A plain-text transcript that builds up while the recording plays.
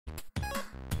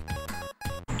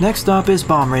Next up is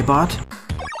Bomb Raybot.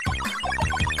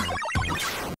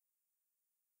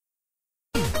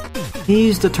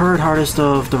 He's the third hardest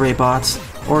of the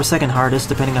Raybots, or second hardest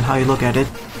depending on how you look at it.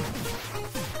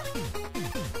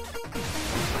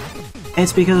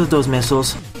 It's because of those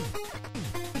missiles.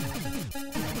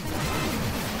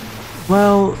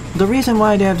 Well, the reason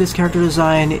why they have this character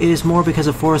design is more because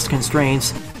of forced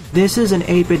constraints. This is an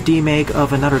 8-bit remake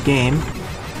of another game,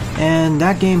 and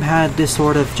that game had this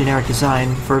sort of generic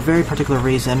design for a very particular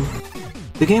reason.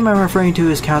 The game I'm referring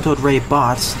to is Cathode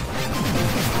Raybits.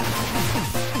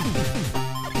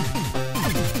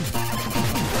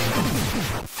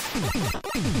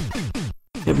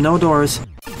 Yep, no doors.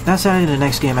 That's added in the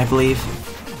next game, I believe.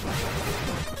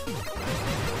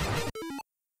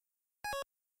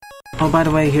 Oh, by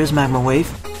the way, here's Magma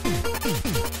Wave.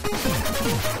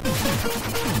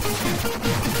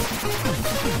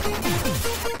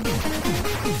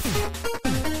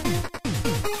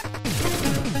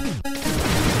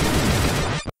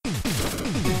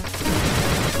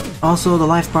 Also, the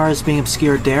life bar is being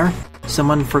obscured there.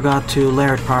 Someone forgot to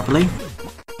layer it properly.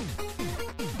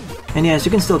 And yes,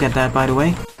 you can still get that, by the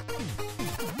way.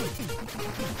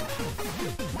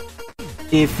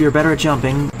 If you're better at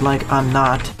jumping, like I'm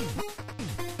not.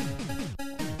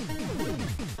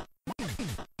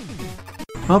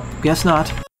 Oh, guess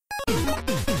not.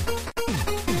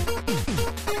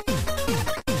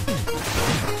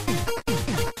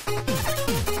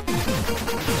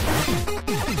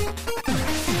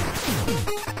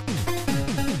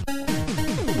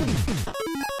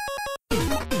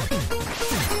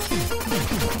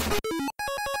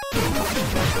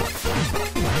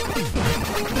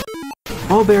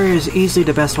 Wall barrier is easily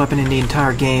the best weapon in the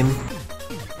entire game.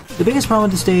 The biggest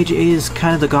problem with the stage is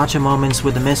kind of the gotcha moments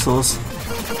with the missiles.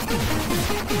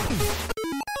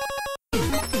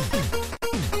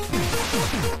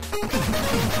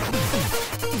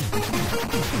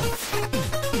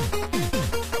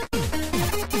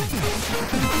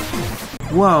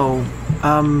 Whoa,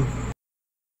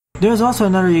 there's also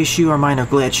another issue or minor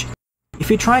glitch. If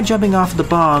you try jumping off the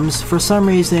bombs, for some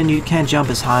reason you can't jump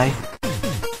as high.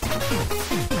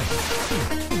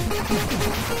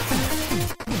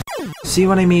 See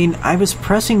what I mean? I was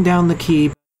pressing down the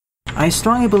key. I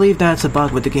strongly believe that's a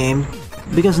bug with the game,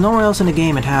 because nowhere else in the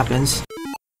game it happens.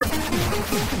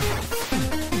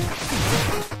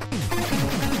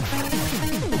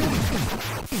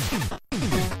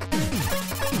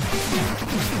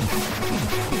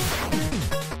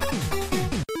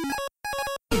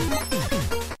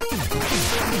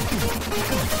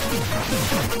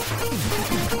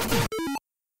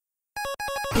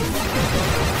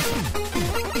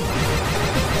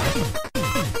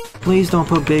 Please don't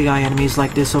put big eye enemies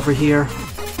like this over here.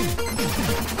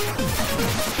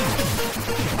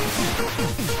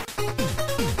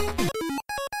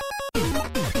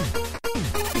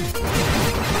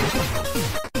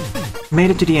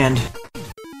 Made it to the end.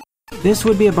 This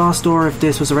would be a boss door if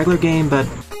this was a regular game, but...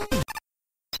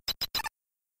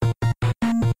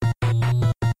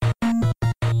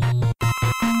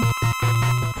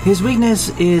 His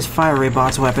weakness is Fire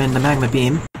Raybot's weapon, the Magma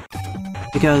Beam.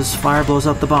 Because fire blows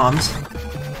up the bombs.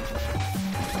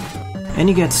 And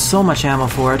you get so much ammo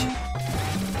for it.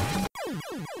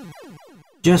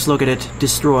 Just look at it,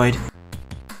 destroyed.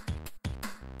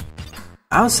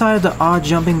 Outside of the odd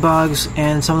jumping bugs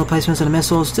and some of the placements of the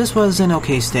missiles, this was an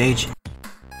okay stage.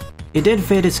 It did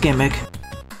fit its gimmick.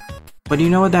 But you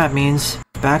know what that means.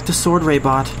 Back to Sword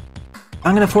Raybot.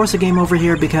 I'm gonna force a game over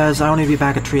here because I only be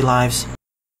back at 3 lives.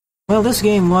 Well, this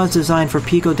game was designed for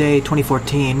Pico Day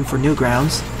 2014 for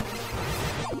Newgrounds.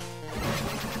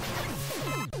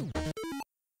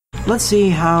 Let's see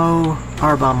how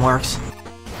R-Bomb works.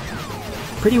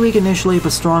 Pretty weak initially,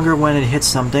 but stronger when it hits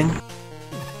something.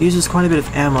 Uses quite a bit of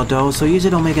ammo though, so use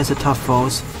it only against the tough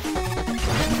foes.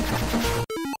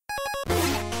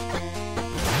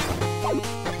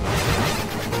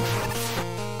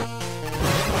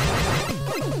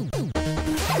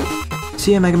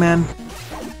 See ya, Mega Man.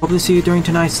 Hope to see you during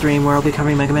tonight's stream where I'll be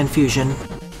covering Mega Man Fusion.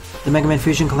 The Mega Man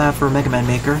Fusion collab for Mega Man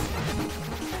Maker.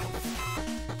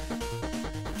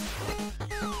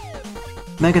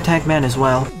 Mega Tank Man as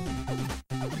well.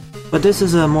 But this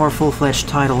is a more full-fledged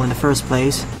title in the first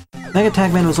place. Mega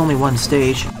Tank Man was only 1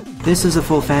 stage. This is a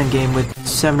full fan game with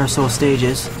 7 or so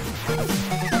stages.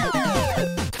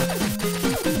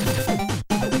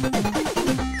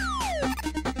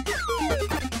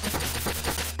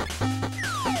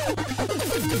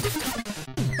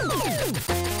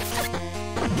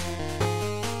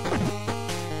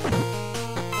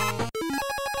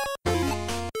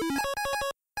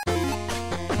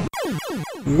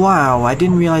 Wow, I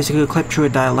didn't realize you could clip through a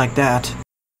dial like that.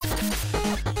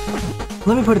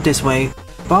 Let me put it this way.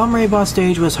 Bomb Raybot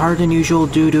stage was harder than usual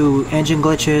due to engine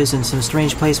glitches and some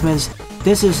strange placements.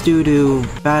 This is due to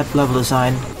bad level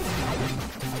design.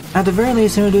 At the very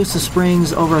least, introduce the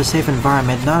springs over a safe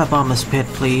environment, not a bottomless pit,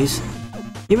 please.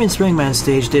 Even Springman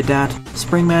stage did that,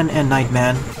 Springman and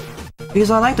Nightman.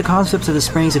 Because I like the concepts of the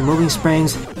springs and moving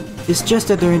springs, it's just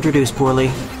that they're introduced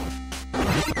poorly.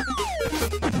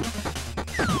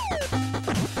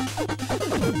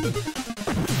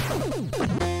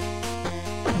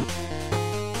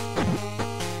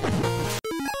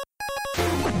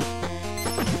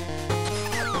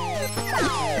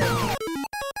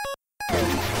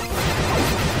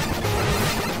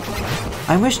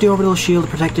 I wish the orbital shield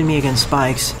protected me against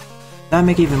spikes. That'd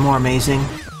make it even more amazing.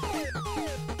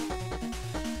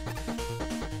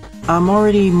 I'm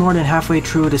already more than halfway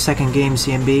through the second game,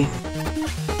 CMB.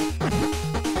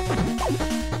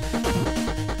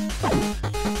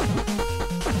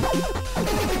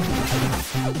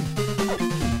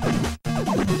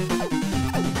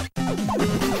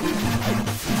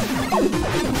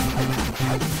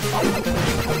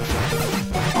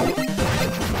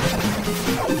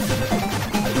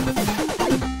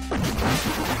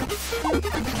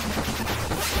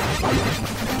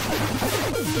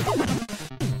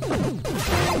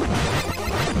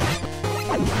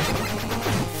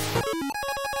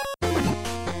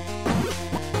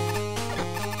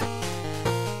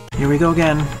 Here we go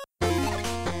again.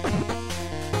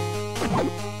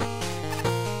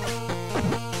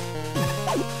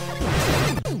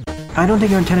 I don't think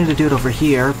you're intending to do it over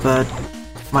here, but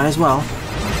might as well.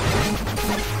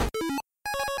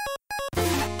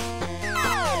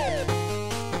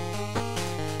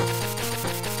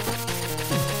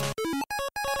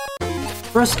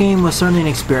 First game was certainly an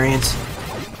experience.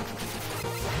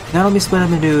 That'll be split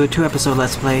up into 2-episode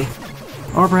Let's Play,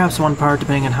 or perhaps one part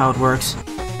depending on how it works.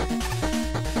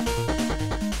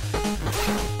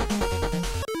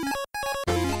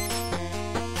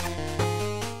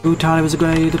 Who thought it was a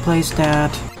good idea to place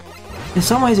that? In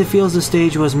some ways it feels the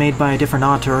stage was made by a different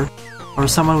author, or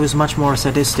someone who's much more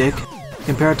sadistic,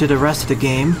 compared to the rest of the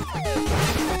game.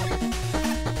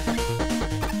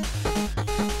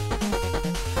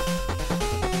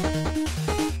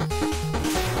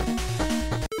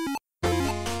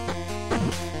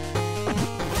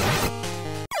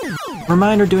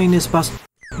 Reminder, doing this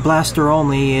blaster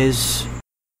only is...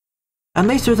 At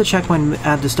least there's a checkpoint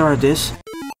at the start of this.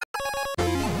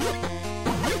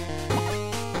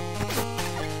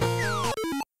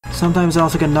 Sometimes I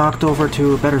also get knocked over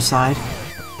to a better side.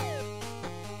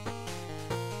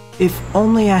 If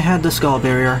only I had the skull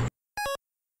barrier.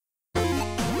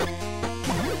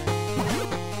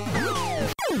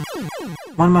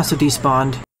 One must have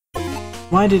despawned.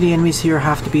 Why do the enemies here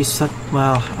have to be such...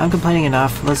 Well, I'm complaining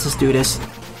enough, let's just do this.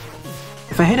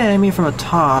 If I hit an enemy from the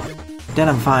top, then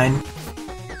I'm fine.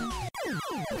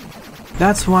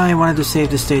 That's why I wanted to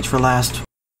save this stage for last.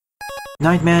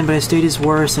 Nightman, but his state is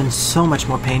worse and so much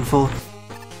more painful.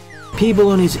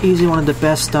 P-Balloon is easily one of the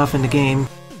best stuff in the game,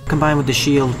 combined with the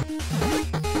shield.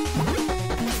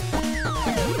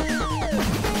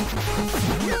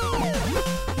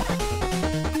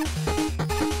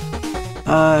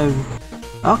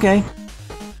 Okay.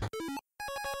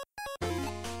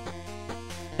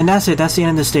 And that's it, that's the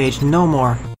end of the stage, no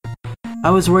more. I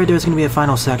was worried there was going to be a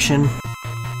final section.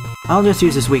 I'll just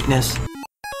use this weakness.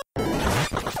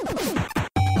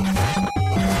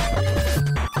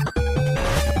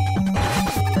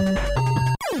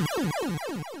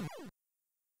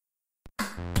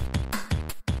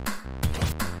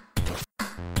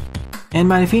 And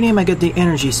by defeating him I get the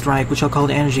Energy Strike, which I'll call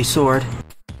the Energy Sword.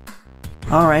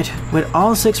 Alright, with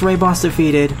all 6 Raybots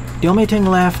defeated, the only thing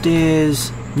left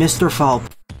is Mr. Fulp.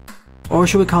 Or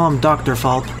should we call him Dr.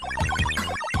 Fulp?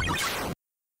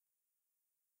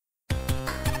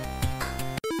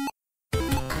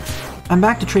 I'm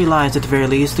back to 3 lives at the very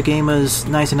least, the game was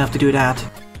nice enough to do that.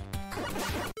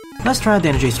 Let's try the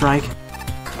Energy Strike.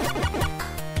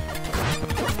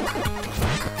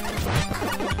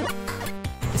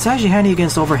 It's actually handy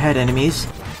against overhead enemies,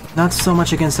 not so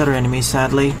much against other enemies,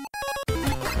 sadly.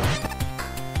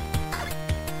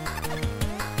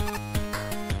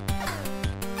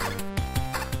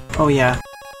 Oh yeah.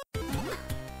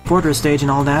 Fortress stage and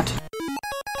all that.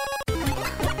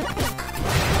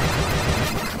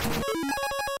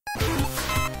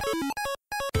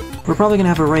 We're probably gonna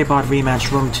have a Raybot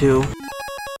rematch room too.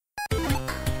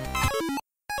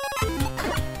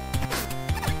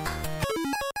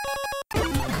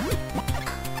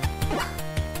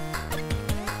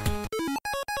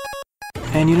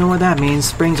 And you know what that means,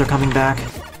 springs are coming back.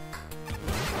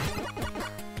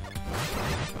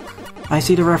 I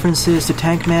see the references to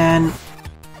Tank Man,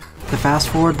 the fast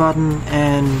forward button,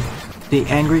 and the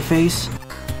angry face.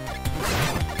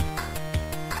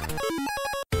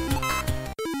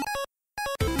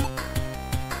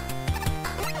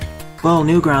 Well,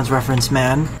 Newgrounds reference,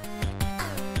 man.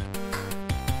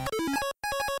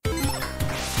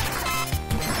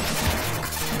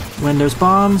 When there's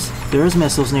bombs, there's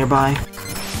missiles nearby.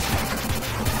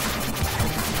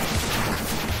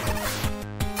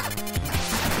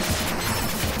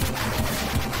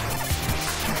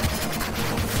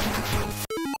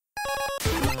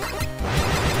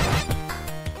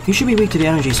 You should be weak to the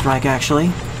energy strike,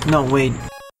 actually. No, wait.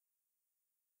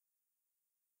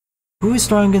 Who is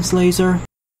strong against laser?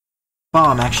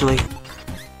 Bomb, actually.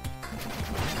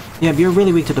 Yeah, but you're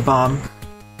really weak to the bomb.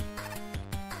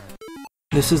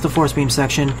 This is the Force Beam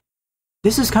section.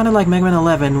 This is kinda like Mega Man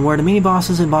 11, where the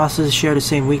mini-bosses and bosses share the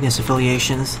same weakness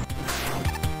affiliations.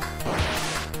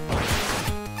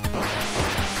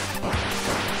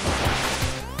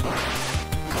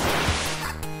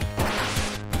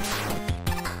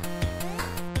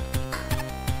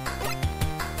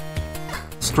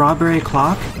 Strawberry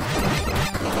Clock?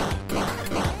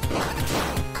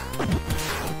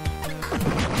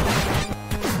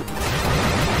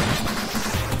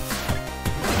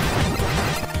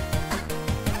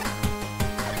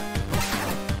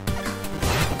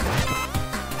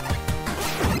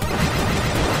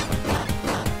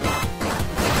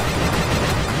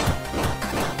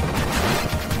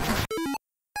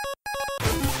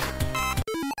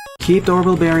 Keep the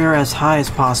orbital barrier as high as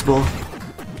possible.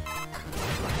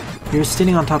 You're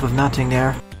sitting on top of nothing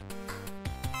there.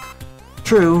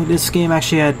 True, this game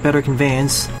actually had better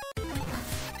conveyance.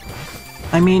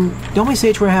 I mean, the only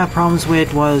stage where I had problems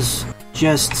with was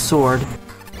just Sword.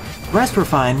 The rest were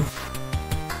fine.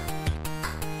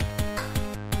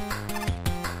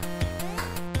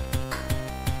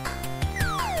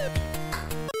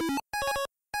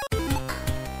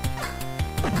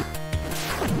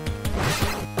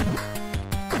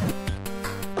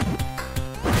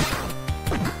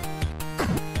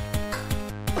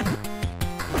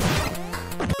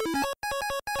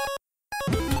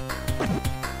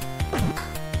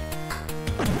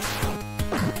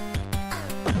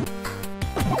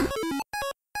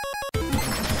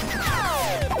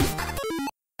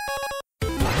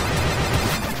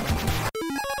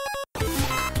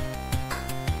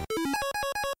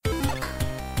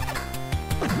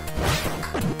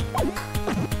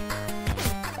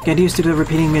 Get used to the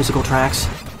repeating musical tracks.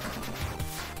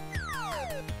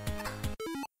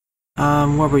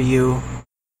 Where were you?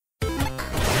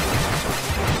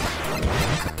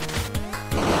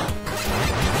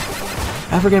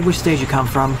 I forget which stage you come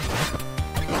from.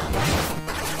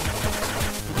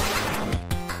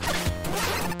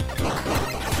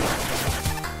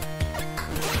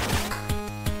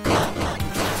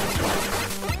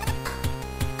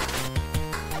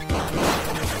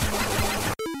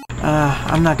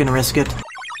 I'm not gonna risk it.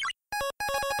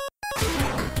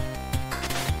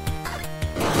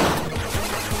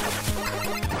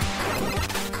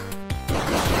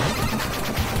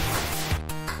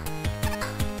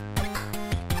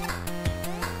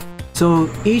 So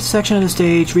each section of the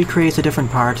stage recreates a different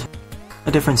part,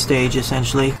 a different stage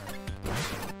essentially,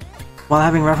 while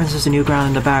having references to Newground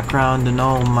in the background, and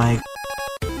oh my...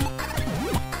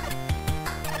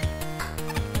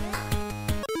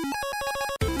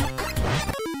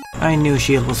 I knew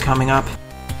Shield was coming up.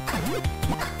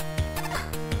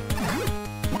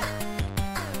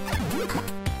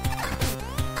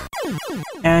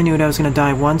 I knew that I was gonna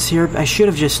die once here. I should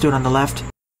have just stood on the left.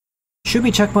 Should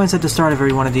be checkpoints at the start of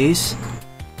every one of these.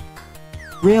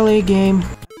 Really, game?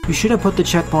 You should have put the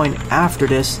checkpoint after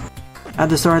this, at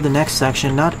the start of the next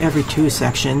section, not every 2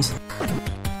 sections.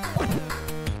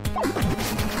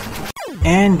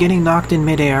 And getting knocked in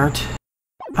mid-air.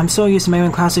 I'm so used to Mega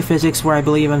Man Classic physics where I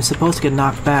believe I'm supposed to get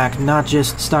knocked back, not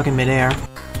just stuck in mid-air.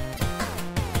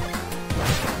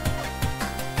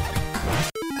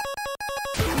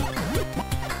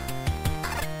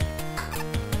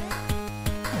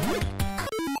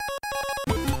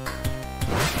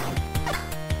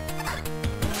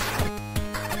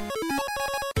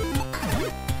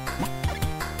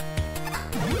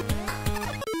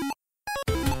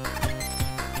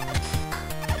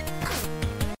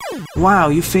 Wow,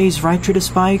 you phased right through the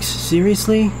spikes?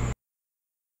 Seriously?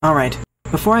 Alright,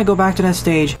 before I go back to that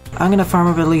stage, I'm gonna farm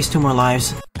up at least 2 more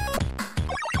lives.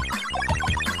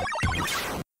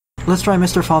 Let's try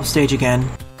Mr. Phelps stage again,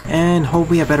 and hope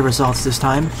we have better results this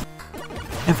time.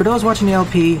 And for those watching the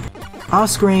LP, off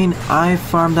screen, I've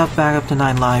farmed up back up to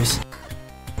 9 lives.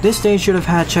 This stage should have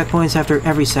had checkpoints after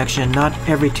every section, not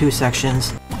every 2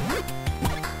 sections.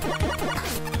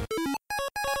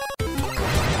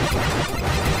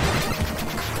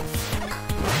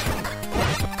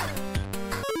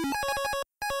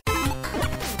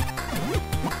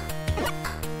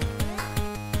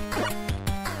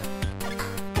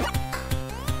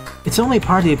 It's only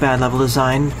partly bad level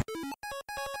design.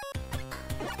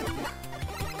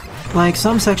 Like,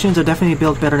 some sections are definitely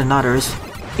built better than others.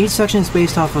 Each section is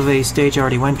based off of a stage I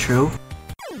already went through.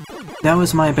 That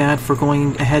was my bad for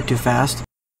going ahead too fast,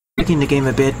 breaking the game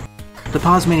a bit. The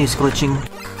pause menu is glitching.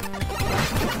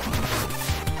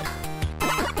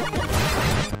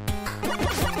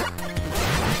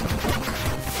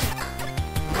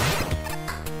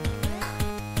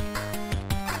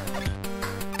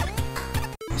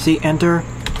 See, enter,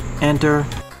 enter,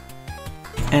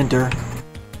 enter.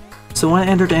 So 1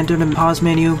 enter to enter the pause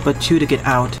menu, but 2 to get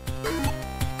out.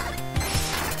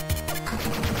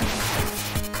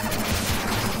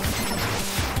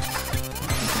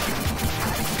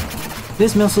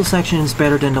 This missile section is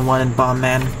better than the one in Bomb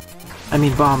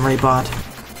Raybot.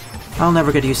 I'll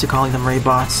never get used to calling them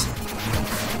Raybots.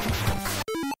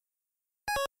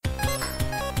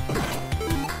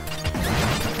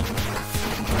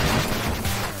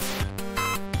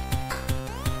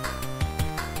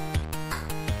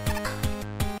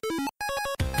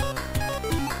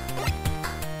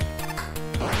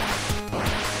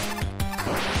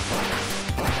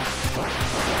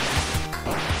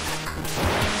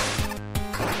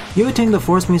 You would think the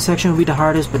Force Beam section would be the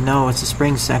hardest, but no, it's the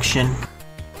Spring section.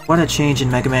 What a change in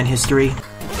Mega Man history.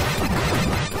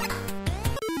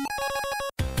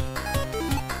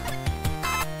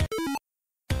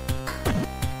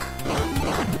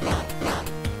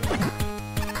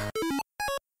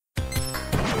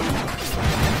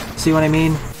 See what I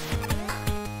mean?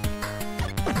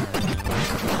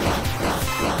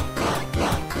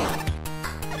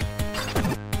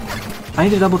 I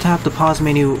need to double tap the pause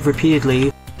menu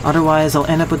repeatedly. Otherwise, I'll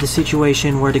end up with a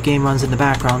situation where the game runs in the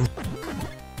background.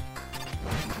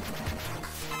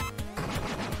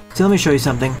 So let me show you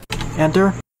something.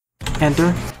 Enter.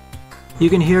 Enter.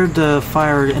 You can hear the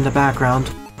fire in the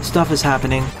background. Stuff is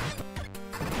happening.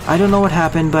 I don't know what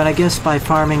happened, but I guess by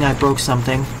farming I broke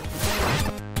something.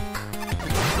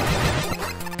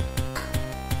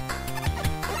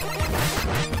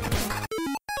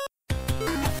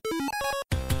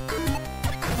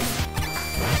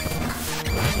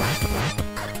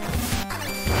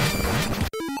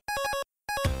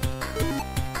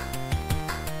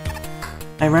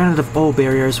 I ran out of O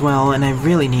barrier as well, and I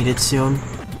really need it soon.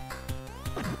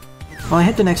 Well, I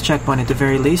hit the next checkpoint at the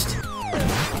very least.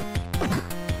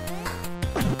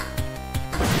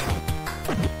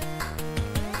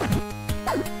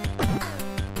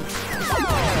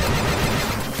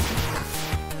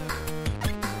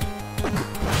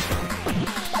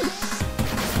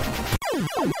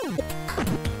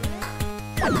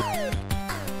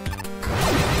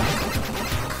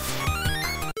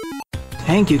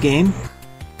 Thank you, game.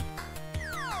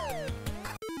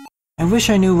 I wish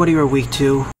I knew what you were weak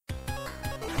to.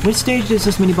 Which stage does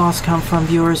this mini-boss come from,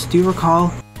 viewers? Do you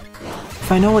recall?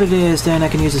 If I know what it is, then I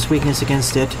can use this weakness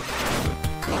against it.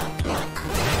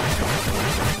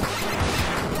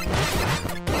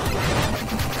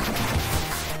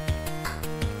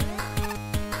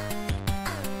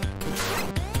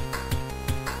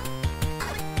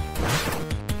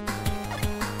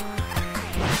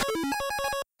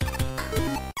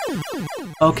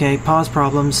 Okay, pause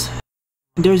problems.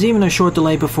 There's even a short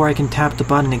delay before I can tap the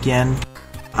button again.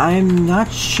 I'm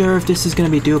not sure if this is going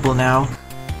to be doable now.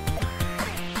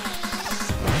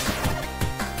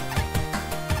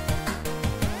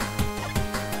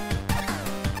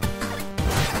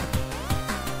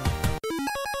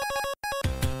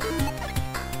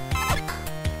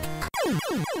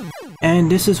 And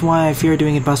this is why I fear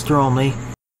doing it Buster only.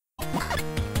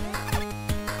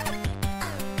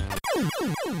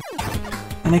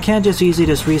 And I can't just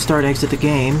easily restart exit the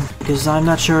game, because I'm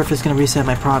not sure if it's going to reset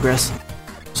my progress.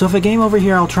 So if I game over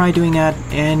here, I'll try doing that,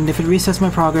 and if it resets my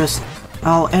progress,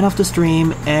 I'll end off the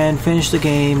stream and finish the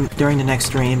game during the next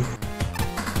stream.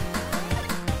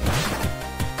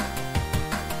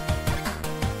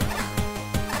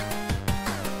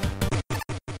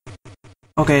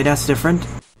 Okay, that's different.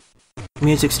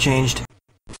 Music's changed.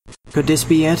 Could this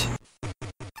be it?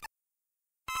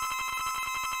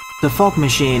 The Folk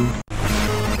Machine.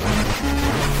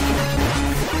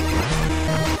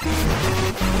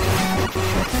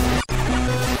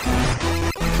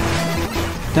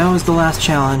 That was the last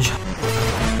challenge.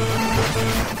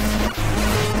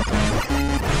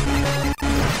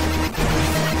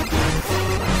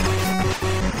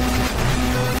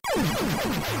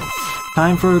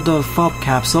 Time for the Fulp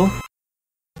capsule.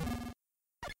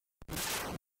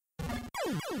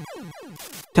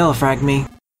 Telefrag me.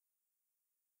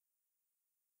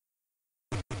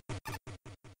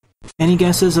 Any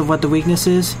guesses of what the weakness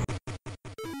is?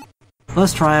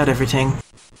 Let's try out everything.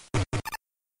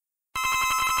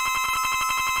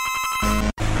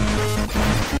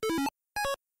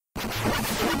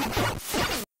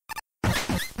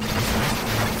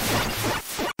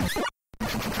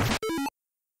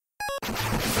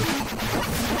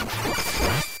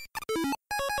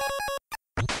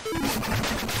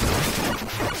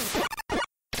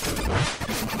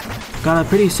 Got a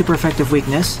pretty super effective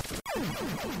weakness.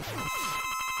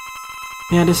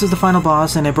 Yeah, this is the final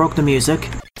boss and I broke the music.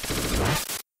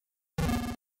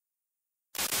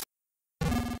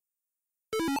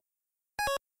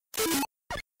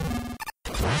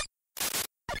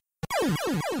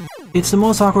 It's the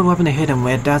most awkward weapon to hit him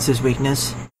with, that's his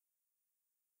weakness.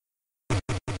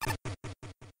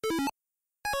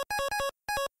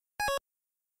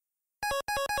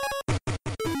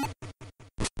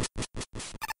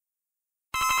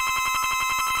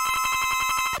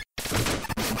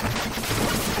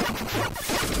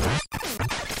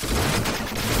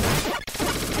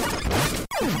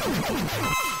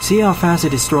 See how fast I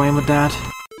destroy him with that?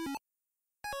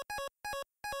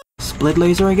 Split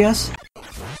laser, I guess?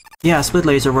 Yeah, split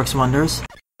laser works wonders.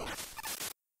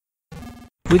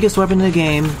 Weakest weapon in the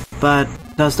game, but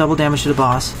does double damage to the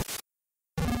boss.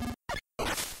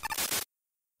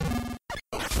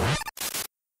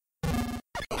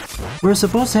 We're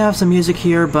supposed to have some music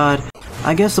here, but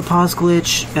I guess the pause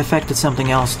glitch affected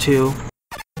something else too.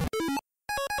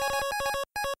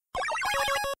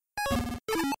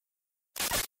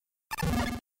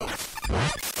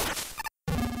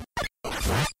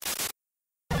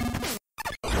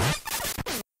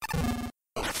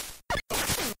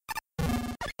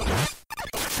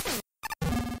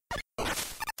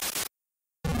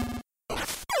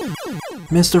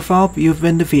 Mr. Fulp, you've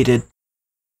been defeated.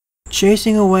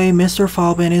 Chasing away Mr.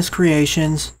 Fulp and his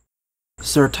creations,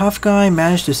 Sir Tough Guy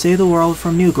managed to save the world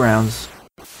from Newgrounds.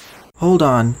 Hold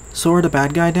on, so are the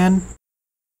bad guy then?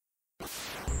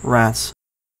 Rats.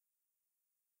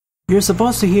 You're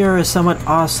supposed to hear a somewhat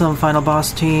awesome final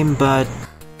boss team, but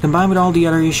combined with all the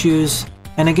other issues,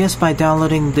 and I guess by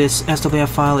downloading this SWF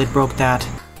file it broke that.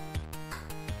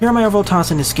 Here are my overall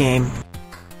thoughts in this game.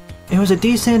 It was a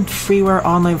decent freeware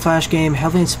online flash game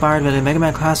heavily inspired by the Mega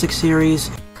Man Classic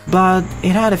series, but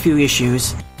it had a few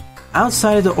issues.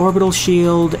 Outside of the orbital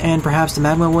shield and perhaps the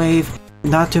magma wave,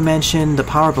 not to mention the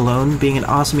power balloon being an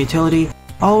awesome utility,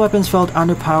 all weapons felt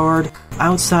underpowered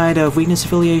outside of weakness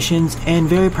affiliations and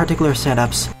very particular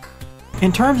setups.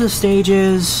 In terms of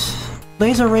stages,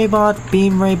 Laser Raybot,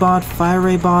 Beam Raybot, Fire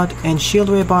Raybot, and Shield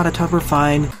Raybot I thought were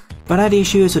fine, but I had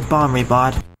issues with Bomb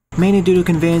Raybot, mainly due to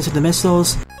conveyance of the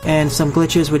missiles and some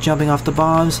glitches with jumping off the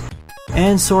bombs,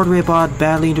 and Sword Raybot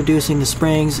badly introducing the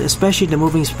springs, especially the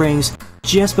moving springs,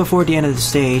 just before the end of the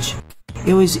stage.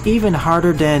 It was even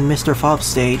harder than Mr. Fulp's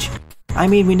stage. I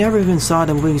mean, we never even saw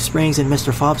the moving springs in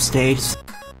Mr. Fulp's stage.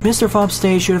 Mr. Fulp's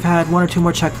stage should have had 1 or 2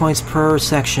 more checkpoints per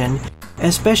section,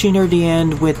 especially near the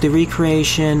end with the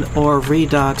recreation or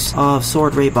redux of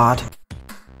Sword Raybot.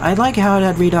 I like how it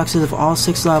had reduxes of all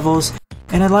 6 levels,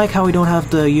 and I like how we don't have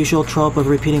the usual trope of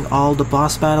repeating all the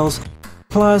boss battles.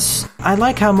 Plus, I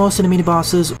like how most of the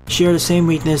mini-bosses share the same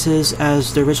weaknesses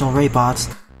as the original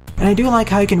Raybots, and I do like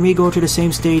how you can re-go through the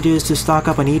same stages to stock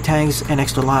up on E-tanks and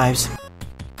extra lives.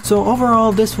 So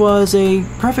overall, this was a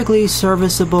perfectly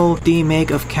serviceable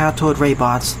remake of Cathode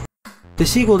Raybots. The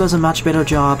sequel does a much better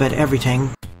job at everything,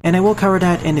 and I will cover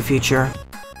that in the future.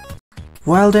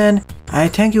 Well then, I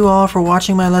thank you all for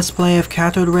watching my Let's Play of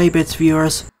Cathode Raybits,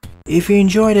 viewers. If you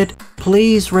enjoyed it,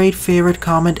 please rate, favorite,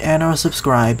 comment, and or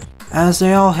subscribe, as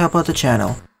they all help out the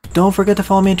channel. Don't forget to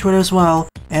follow me on Twitter as well,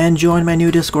 and join my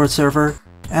new Discord server,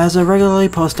 as I regularly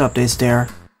post updates there.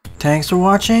 Thanks for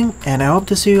watching, and I hope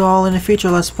to see you all in a future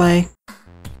Let's Play.